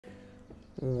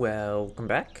Welcome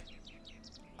back.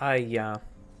 I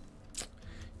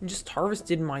just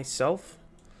harvested myself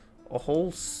a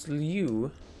whole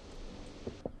slew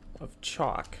of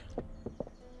chalk,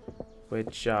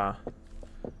 which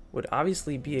would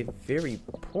obviously be a very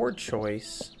poor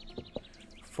choice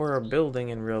for a building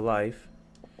in real life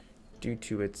due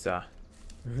to its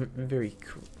very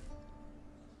cool.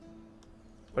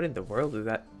 What in the world is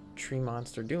that tree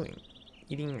monster doing?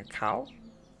 Eating a cow?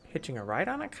 Hitching a ride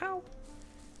on a cow?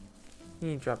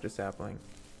 He dropped a sapling.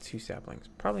 2 saplings.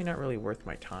 Probably not really worth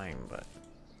my time, but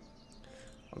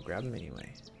I'll grab them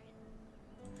anyway.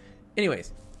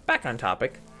 Anyways, back on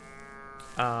topic.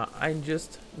 I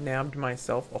just nabbed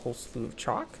myself a whole slew of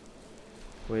chalk,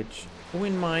 which,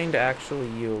 when mined, actually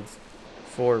yields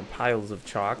 4 piles of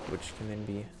chalk, which can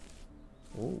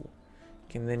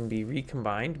then be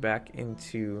recombined back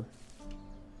into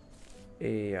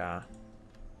a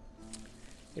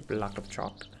block of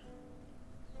chalk.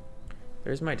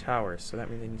 There's my tower, so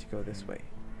that means I need to go this way.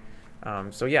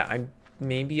 So yeah,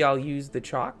 maybe I'll use the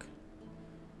chalk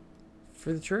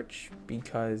for the church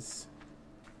because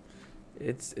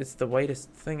it's the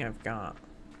whitest thing I've got.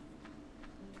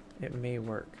 It may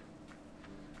work.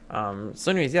 So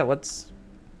anyways, yeah, this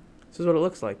is what it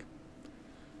looks like.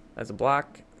 As a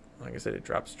block, like I said, it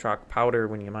drops chalk powder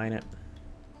when you mine it.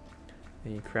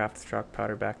 And you craft the chalk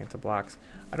powder back into blocks.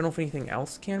 I don't know if anything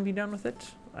else can be done with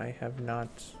it. I have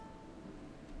not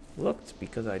looked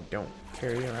because I don't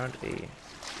carry around a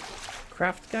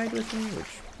craft guide with me,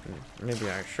 which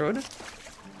maybe I should,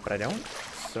 but I don't.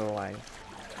 So I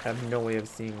have no way of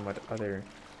seeing what other,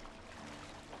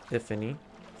 if any,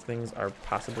 things are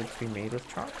possible to be made with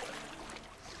chalk.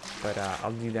 But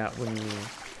I'll do that when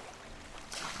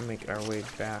we make our way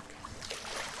back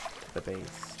to the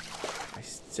base. I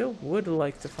still would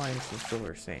like to find some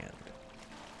silver sand,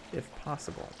 if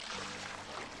possible.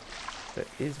 That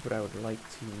is what I would like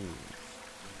to use.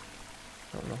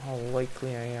 I don't know how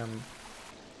likely I am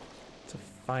to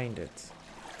find it.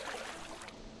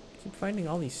 I keep finding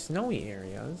all these snowy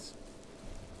areas.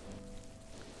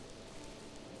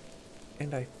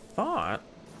 And I thought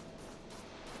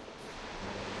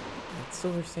that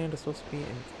silver sand is supposed to be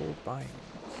in cold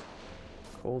biomes.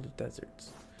 Cold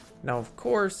deserts. Now, of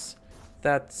course,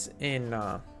 that's in,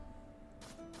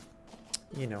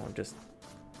 you know, just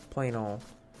plain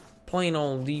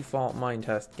old default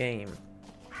Minetest game.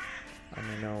 And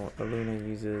I know Illuna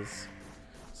uses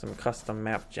some custom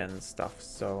map gen stuff,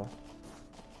 so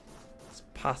it's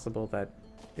possible that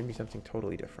it'd be something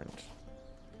totally different.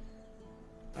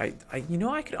 You know,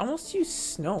 I could almost use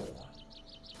snow.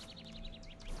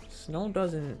 Snow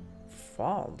doesn't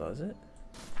fall, does it?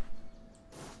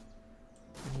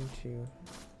 I need to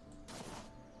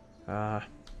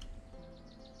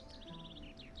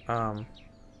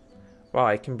wow,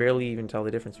 I can barely even tell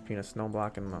the difference between a snow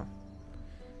block and the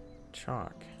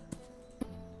chalk.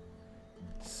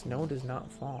 Snow does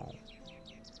not fall.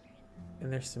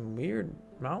 And there's some weird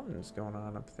mountains going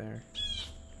on up there.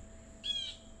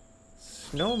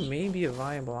 Snow may be a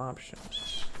viable option.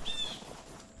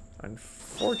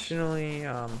 Unfortunately,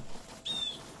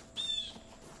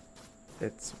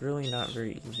 it's really not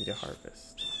very easy to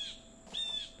harvest.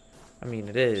 I mean,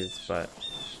 it is, but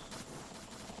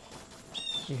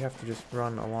you have to just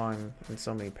run along in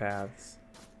so many paths.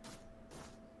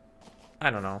 I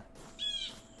don't know.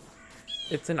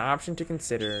 It's an option to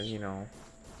consider, you know.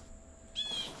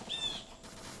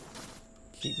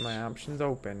 Keep my options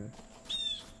open.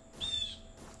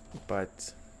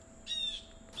 But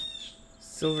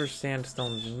silver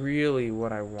sandstone's really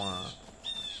what I want.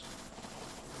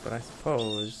 But I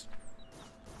suppose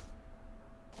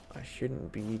I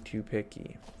shouldn't be too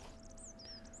picky.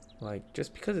 Like,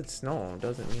 just because it's snow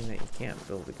doesn't mean that you can't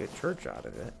build a good church out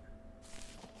of it.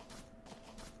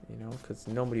 You know, because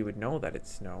nobody would know that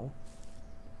it's snow.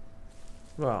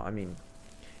 Well, I mean,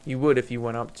 you would if you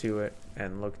went up to it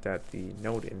and looked at the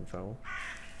node info.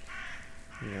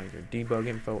 You know, your debug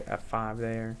info F5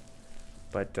 there.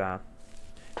 But,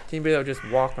 anybody that was just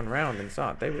walking around and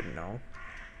saw it, they wouldn't know.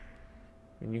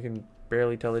 I mean, you can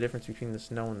barely tell the difference between the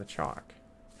snow and the chalk.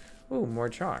 Ooh, more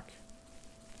chalk.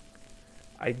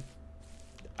 I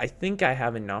think I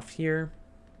have enough here.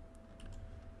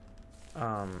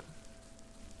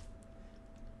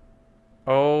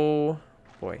 Oh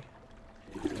boy.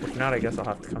 If not, I guess I'll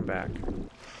have to come back.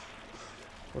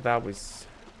 Well, that was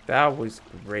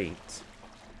great.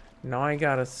 Now I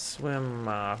gotta swim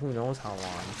who knows how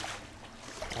long.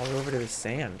 All the way over to the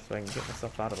sand so I can get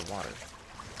myself out of the water.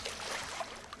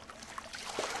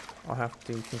 I'll have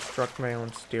to construct my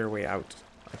own stairway out,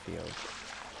 I feel.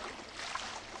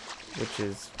 Which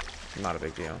is not a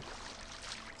big deal.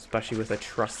 especially with a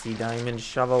trusty diamond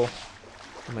shovel.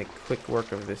 I'll make quick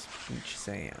work of this peach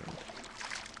sand.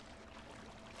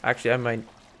 Actually, I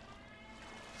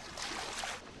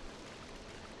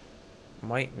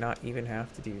might not even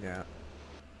have to do that.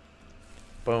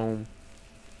 Boom.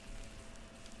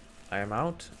 I am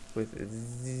out with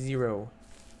zero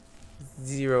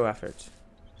effort.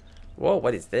 Whoa,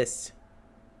 what is this?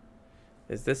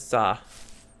 Is this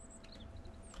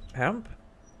hemp?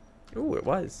 Ooh, it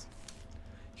was.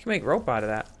 You can make rope out of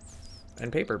that.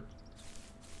 And paper.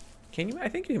 Can you? I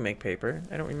think you can make paper.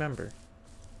 I don't remember.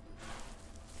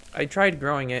 I tried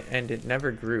growing it and it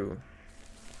never grew.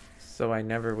 So I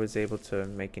never was able to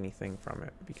make anything from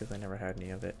it because I never had any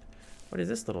of it. What is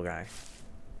this little guy?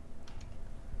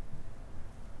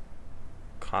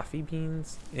 Coffee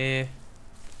beans? Eh.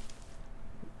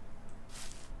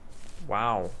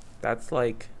 Wow. That's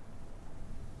like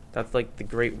the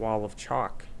Great Wall of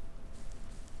Chalk.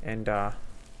 And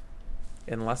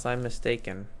unless I'm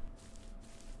mistaken,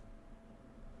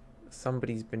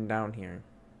 somebody's been down here.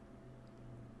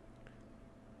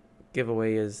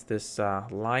 Giveaway is this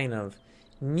line of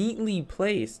neatly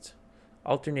placed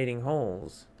alternating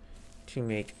holes to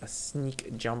make a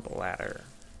sneak jump ladder.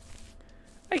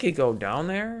 I could go down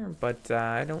there, but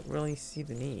I don't really see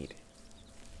the need.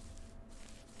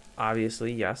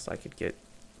 Obviously, yes, I could get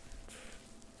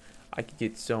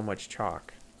so much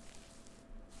chalk.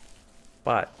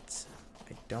 But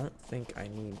I don't think I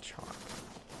need chalk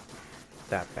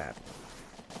that bad.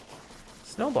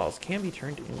 Snowballs can be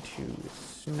turned into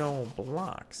snow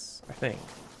blocks, I think.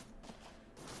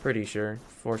 Pretty sure.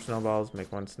 4 snowballs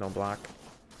make 1 snow block.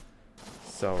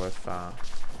 So if up.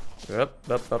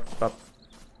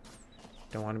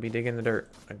 Don't want to be digging the dirt.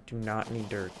 I do not need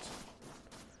dirt.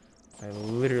 I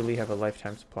literally have a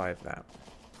lifetime supply of that.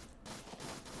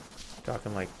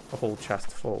 Talking like a whole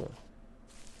chest full.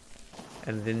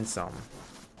 And then some.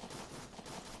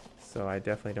 So I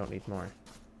definitely don't need more.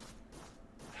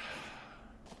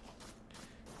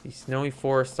 These snowy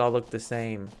forests all look the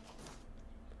same.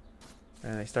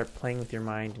 And they start playing with your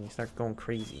mind and you start going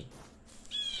crazy.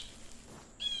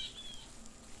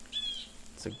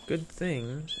 It's a good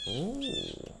thing.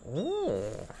 Ooh. Ooh.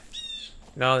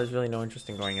 No, there's really no interest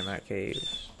in going in that cave.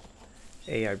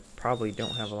 A, I probably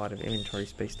don't have a lot of inventory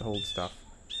space to hold stuff.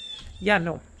 Yeah,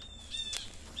 no.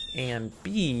 And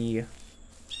B,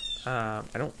 I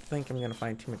don't think I'm going to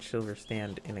find too much silver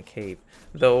sand in a cave.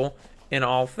 Though, in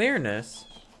all fairness,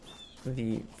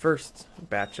 the first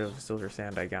batch of silver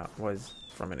sand I got was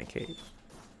from in a cave.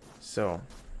 So,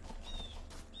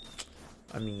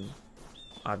 I mean,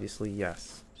 obviously,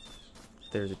 yes.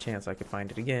 There's a chance I could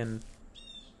find it again.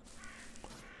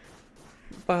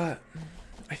 But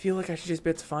I feel like I should just be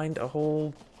able to find a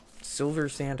whole silver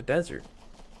sand desert.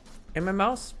 And my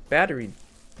mouse battery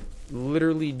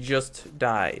literally just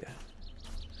died.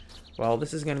 Well,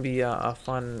 this is going to be a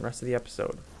fun rest of the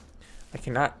episode. I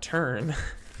cannot turn,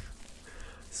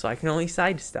 so I can only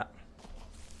sidestep.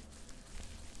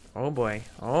 Oh boy,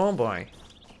 oh boy.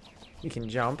 We can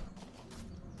jump.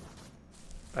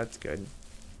 That's good.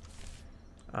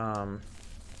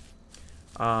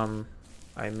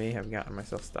 I may have gotten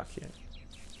myself stuck here.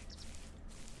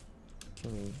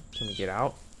 Can we get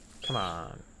out? Come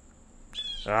on.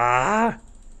 Ah!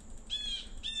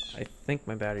 I think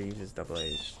my battery uses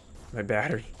AA's.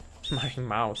 My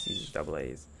mouse uses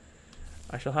AA's.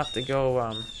 I shall have to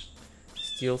go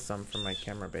steal some from my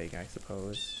camera bag, I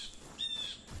suppose.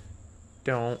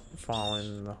 Don't fall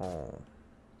in the hole.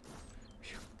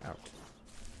 Phew, out.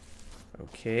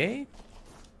 Okay.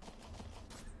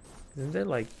 Isn't there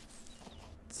like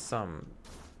some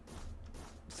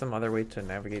other way to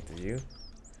navigate the view?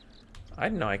 I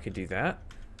didn't know I could do that.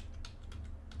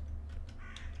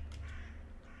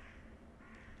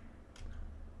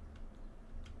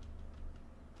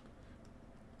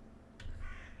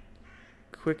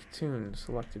 Quick tune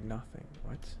selected nothing.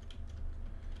 What?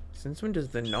 Since when does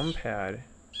the numpad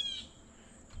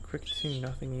quick tune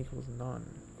nothing equals none?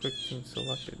 Quick tune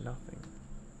selected nothing.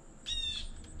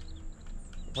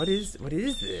 What is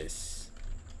this?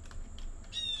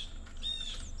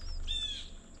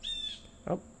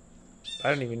 Oh, I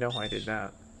don't even know how I did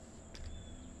that.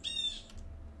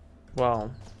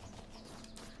 Well,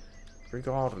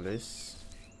 regardless,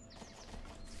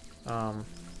 I'm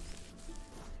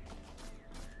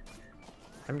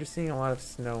just seeing a lot of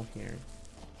snow here.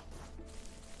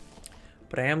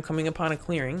 But I am coming upon a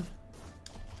clearing.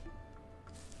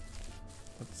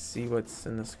 Let's see what's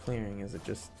in this clearing. Is it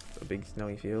just a big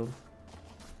snowy field?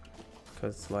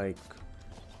 Because, like,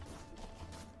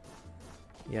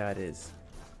 yeah, it is.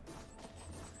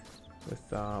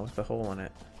 With a hole in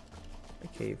it. A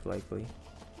cave, likely.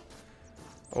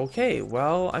 Okay,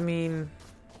 well, I mean...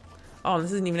 Oh,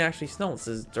 this isn't even actually snow. This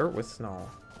is dirt with snow.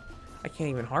 I can't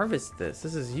even harvest this.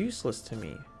 This is useless to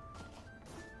me.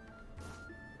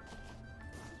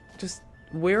 Just,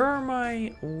 where are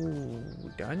my... Ooh,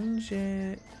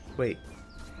 dungeon... Wait.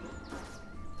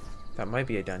 That might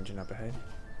be a dungeon up ahead.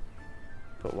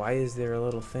 But why is there a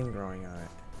little thing growing on it?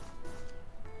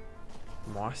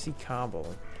 Mossy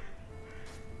cobble.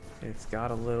 It's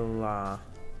got a little,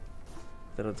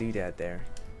 little doodad there.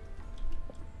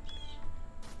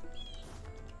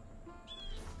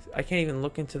 I can't even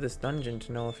look into this dungeon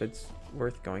to know if it's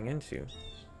worth going into.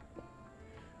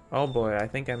 Oh boy, I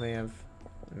think I may have...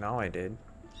 No, I did.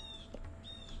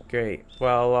 Great.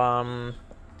 Well,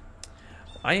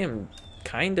 I am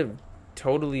kind of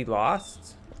totally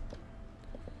lost.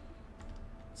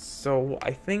 So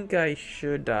I think I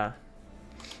should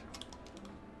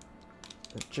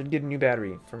get a new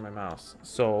battery for my mouse.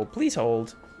 So please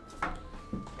hold.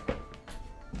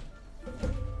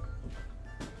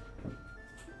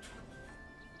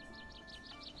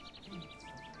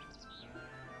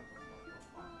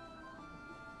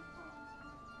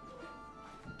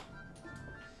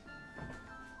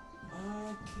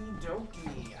 Okie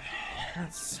dokie.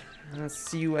 Let's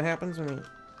see what happens when we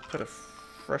put a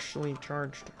freshly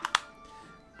charged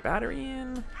battery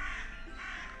in.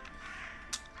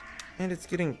 And it's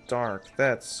getting dark.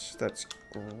 That's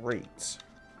great.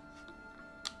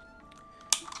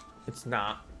 It's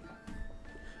not.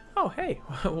 Oh hey,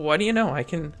 what do you know? I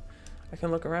can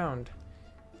look around.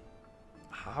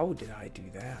 How did I do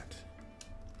that?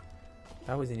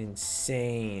 That was an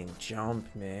insane jump,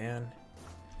 man.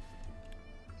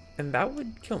 And that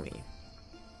would kill me.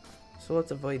 So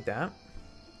let's avoid that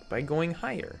by going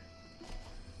higher.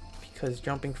 Because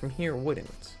jumping from here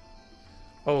wouldn't.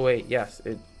 Oh wait, yes,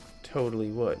 it totally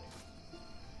would.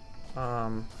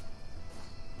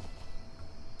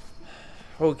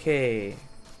 Okay.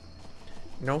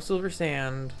 No silver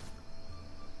sand.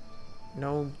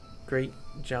 No great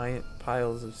giant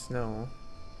piles of snow.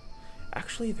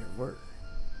 Actually, there were.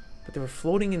 But they were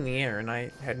floating in the air and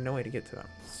I had no way to get to them.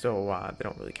 So, they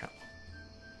don't really count.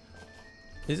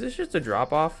 Is this just a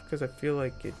drop-off? Because I feel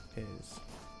like it is.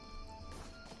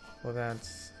 Well,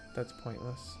 that's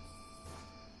pointless.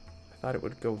 I thought it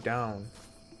would go down.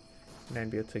 And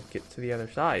I'd be able to get to the other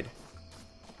side.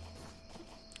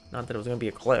 Not that it was going to be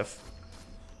a cliff.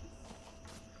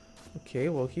 Okay,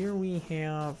 well here we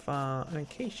have an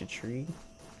acacia tree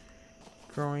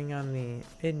growing on the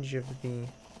edge of the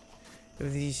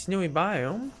snowy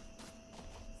biome.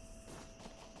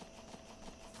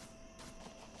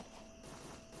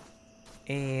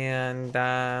 And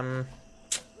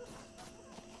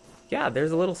yeah,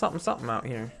 there's a little something something out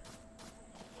here.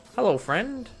 Hello,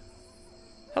 friend.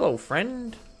 Hello,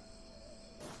 friend.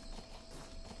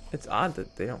 It's odd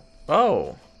that they don't.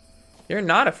 Oh, you're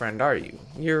not a friend, are you?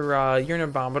 You're an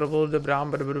abominable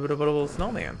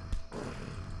snowman.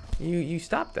 You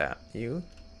stop that. You.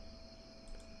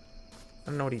 I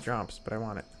don't know what he drops, but I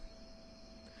want it.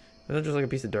 Is that just like a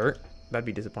piece of dirt? That'd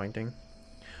be disappointing.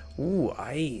 Ooh,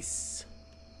 ice.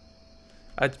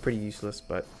 That's pretty useless,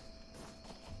 but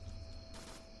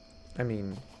I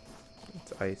mean,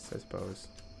 it's ice, I suppose.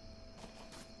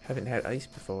 Haven't had ice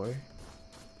before,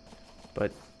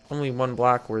 but only one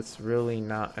block worth's really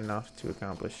not enough to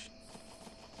accomplish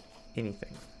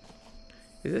anything.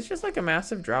 Is this just like a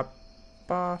massive drop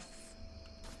off?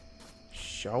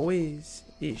 Show is.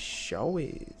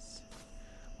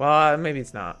 Well, maybe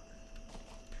it's not.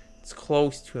 It's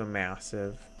close to a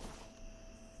massive,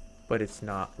 but it's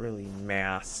not really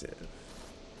massive.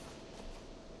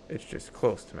 It's just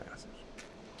close to massive.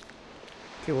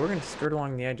 Okay, we're gonna skirt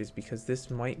along the edges because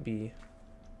this might be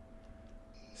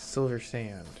silver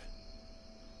sand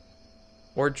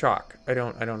or chalk. I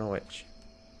don't know which.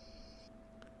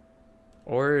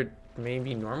 Or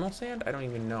maybe normal sand? I don't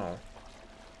even know.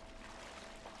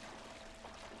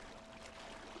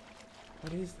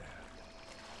 What is that?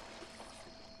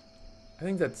 I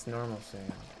think that's normal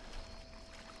sand.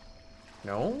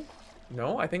 No?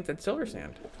 No, I think that's silver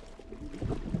sand.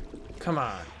 Come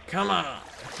on. Come on.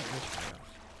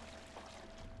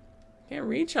 Can't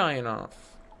reach high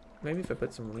enough. Maybe if I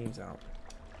put some leaves out.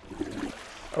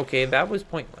 Okay, that was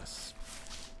pointless.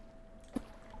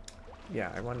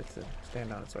 Yeah, I wanted to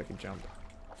stand on it so I could jump.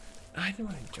 I didn't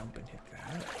want to jump and hit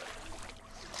that.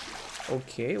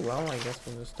 Okay, well, I guess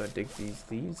we'll just dig these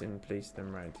leaves and place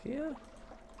them right here.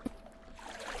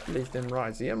 Place them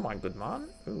right here, my good man.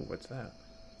 Ooh, what's that?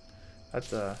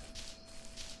 That's a...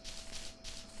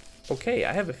 Okay,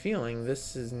 I have a feeling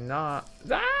this is not...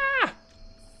 Ah!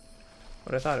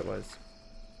 What I thought it was.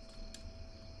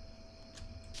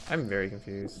 I'm very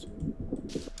confused.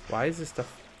 Why is this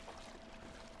stuff...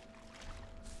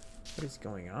 What is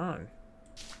going on?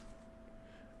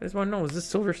 I just want to know, is this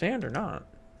silver sand or not?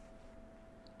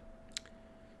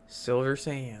 Silver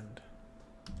sand.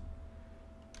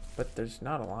 But there's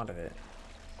not a lot of it.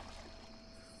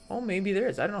 Oh, maybe there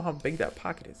is. I don't know how big that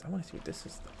pocket is. I want to see what this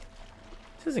is, though.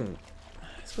 This isn't...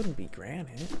 This wouldn't be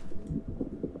granite.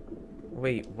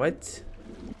 Wait, what?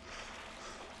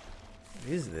 What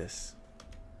is this?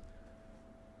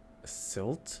 A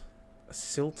silt? A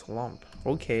silt lump.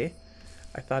 Okay.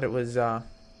 I thought it was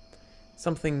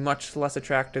something much less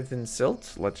attractive than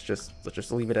silt. Let's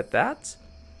just leave it at that.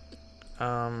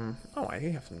 Oh, I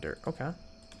do have some dirt. Okay.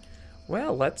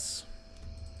 Well, let's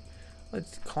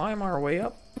climb our way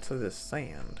up to this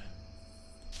sand.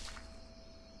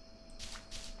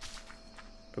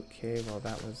 Okay, well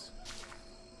that was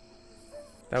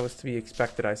to be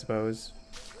expected, I suppose.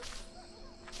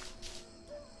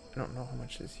 I don't know how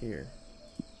much is here.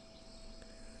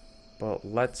 But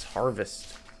let's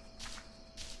harvest.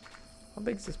 How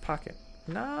big is this pocket?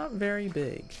 Not very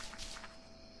big.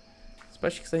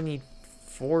 Especially because I need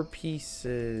 4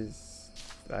 pieces.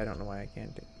 I don't know why I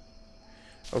can't do.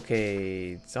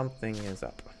 Okay, something is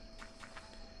up.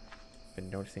 Been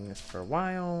noticing this for a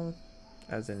while.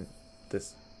 As in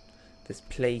this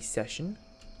play session.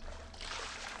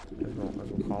 As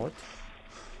we'll call it.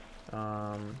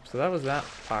 So that was that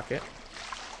pocket.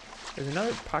 There's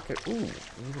another pocket. Ooh,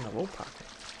 even a low pocket.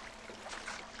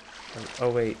 Oh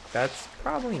wait, that's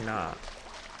probably not.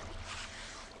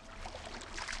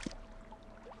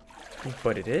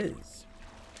 But it is.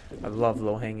 I love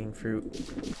low-hanging fruit.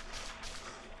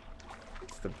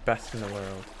 It's the best in the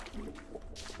world.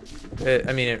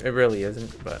 I mean, it really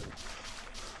isn't, but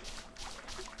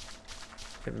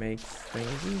it makes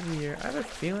things easier. I have a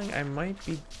feeling I might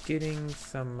be getting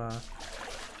some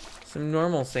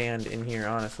normal sand in here,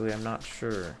 honestly. I'm not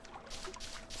sure.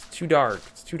 It's too dark.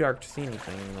 It's too dark to see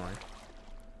anything anymore.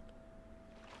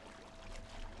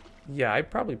 Yeah, I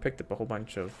probably picked up a whole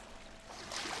bunch of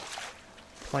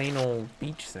plain old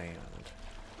beach sand.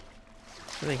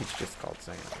 I think it's just called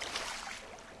sand.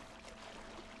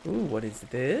 Ooh, what is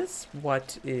this?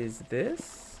 What is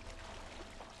this?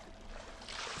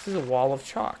 This is a wall of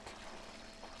chalk.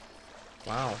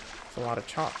 Wow, it's a lot of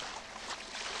chalk.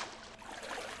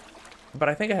 But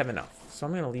I think I have enough, so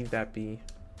I'm going to leave that be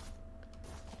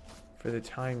for the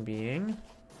time being.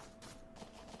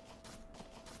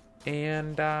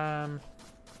 And, well,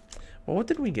 what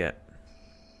did we get?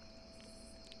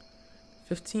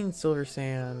 15 silver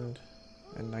sand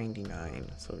and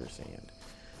 99 silver sand.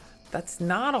 That's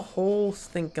not a whole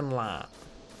stinking lot.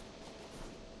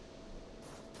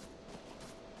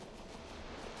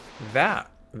 That,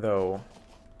 though,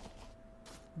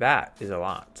 that is a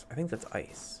lot. I think that's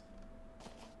ice.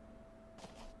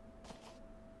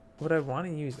 Would I want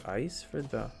to use ice for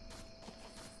the...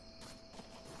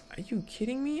 Are you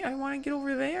kidding me? I want to get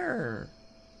over there.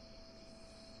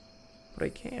 But I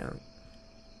can't.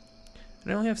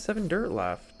 And I only have 7 dirt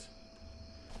left.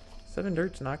 7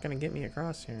 dirt's not going to get me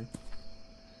across here.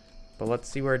 But let's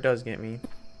see where it does get me.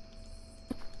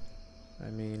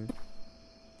 I mean...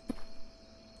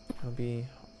 I'll be...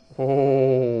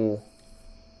 Oh!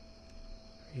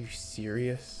 Are you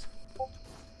serious?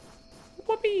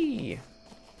 Whoopee!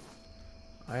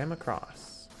 I am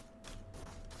across.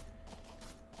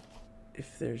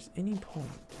 If there's any point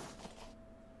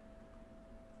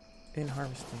in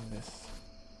harvesting this...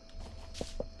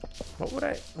 What would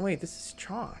I... Wait, this is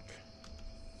chalk.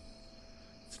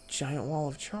 It's a giant wall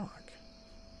of chalk.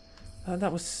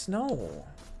 That was snow.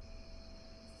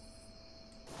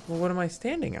 Well, what am I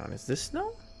standing on? Is this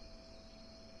snow?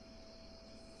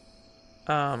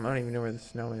 I don't even know where the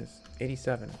snow is.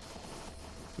 87.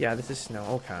 Yeah, this is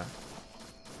snow. Okay.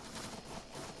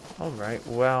 Alright,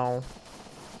 well...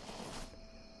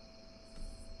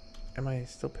 Am I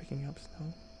still picking up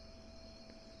snow?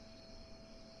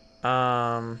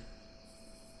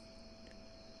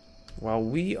 Well,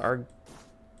 we are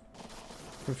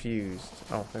confused.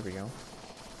 Oh, there we go.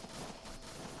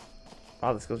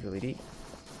 Wow, this goes really deep.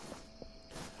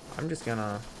 I'm just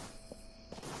gonna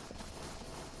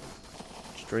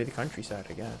destroy the countryside,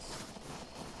 I guess.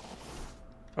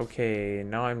 Okay,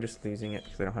 now I'm just losing it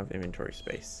because I don't have inventory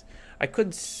space. I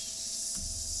could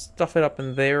stuff it up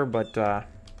in there, but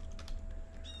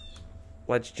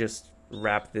let's just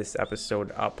wrap this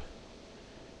episode up.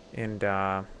 And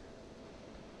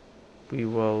we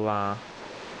will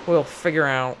we'll figure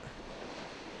it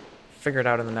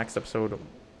out in the next episode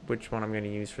which one I'm going to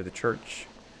use for the church.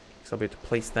 So I'll be able to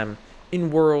place them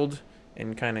in world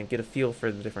and kind of get a feel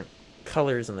for the different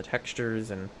colors and the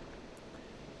textures and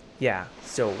yeah,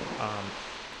 so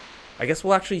I guess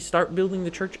we'll actually start building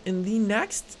the church in the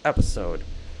next episode.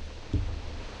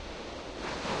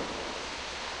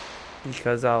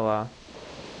 Because I'll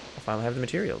finally have the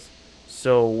materials.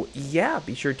 So, yeah,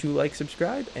 be sure to like,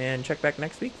 subscribe, and check back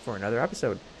next week for another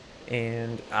episode.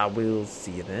 And I will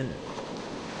see you then.